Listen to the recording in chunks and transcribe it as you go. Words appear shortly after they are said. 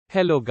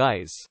Hello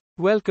guys.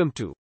 Welcome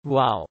to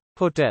Wow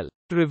Hotel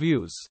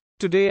Reviews.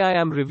 Today I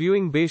am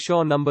reviewing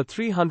BayShore number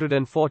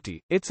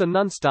 340. It's a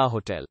non-star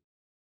hotel.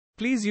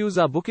 Please use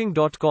our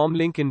booking.com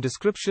link in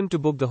description to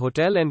book the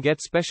hotel and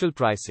get special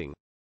pricing.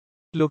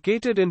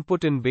 Located in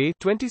Put-in Bay,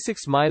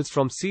 26 miles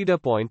from Cedar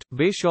Point,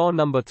 BayShore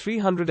number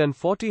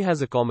 340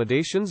 has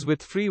accommodations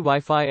with free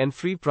Wi-Fi and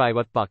free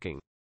private parking.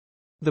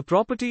 The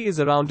property is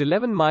around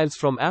 11 miles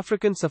from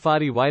African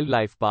Safari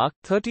Wildlife Park,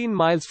 13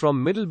 miles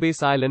from Middle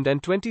Base Island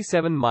and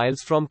 27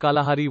 miles from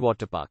Kalahari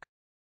Waterpark.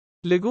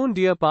 Lagoon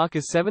Deer Park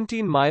is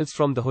 17 miles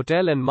from the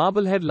hotel and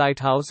Marblehead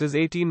Lighthouse is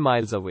 18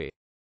 miles away.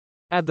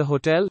 At the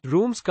hotel,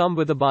 rooms come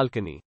with a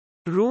balcony.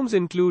 Rooms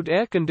include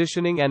air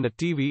conditioning and a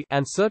TV,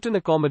 and certain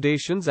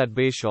accommodations at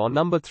BayShore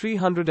number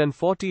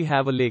 340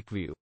 have a lake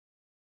view.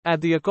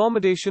 At the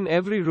accommodation,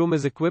 every room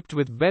is equipped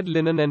with bed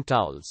linen and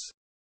towels.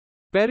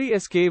 Perry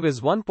Cave is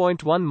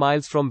 1.1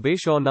 miles from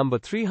BayShore number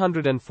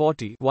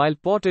 340, while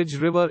Portage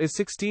River is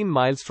 16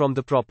 miles from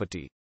the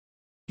property.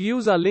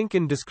 Use our link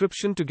in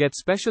description to get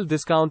special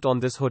discount on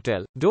this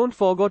hotel. Don't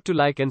forget to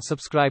like and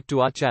subscribe to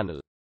our channel.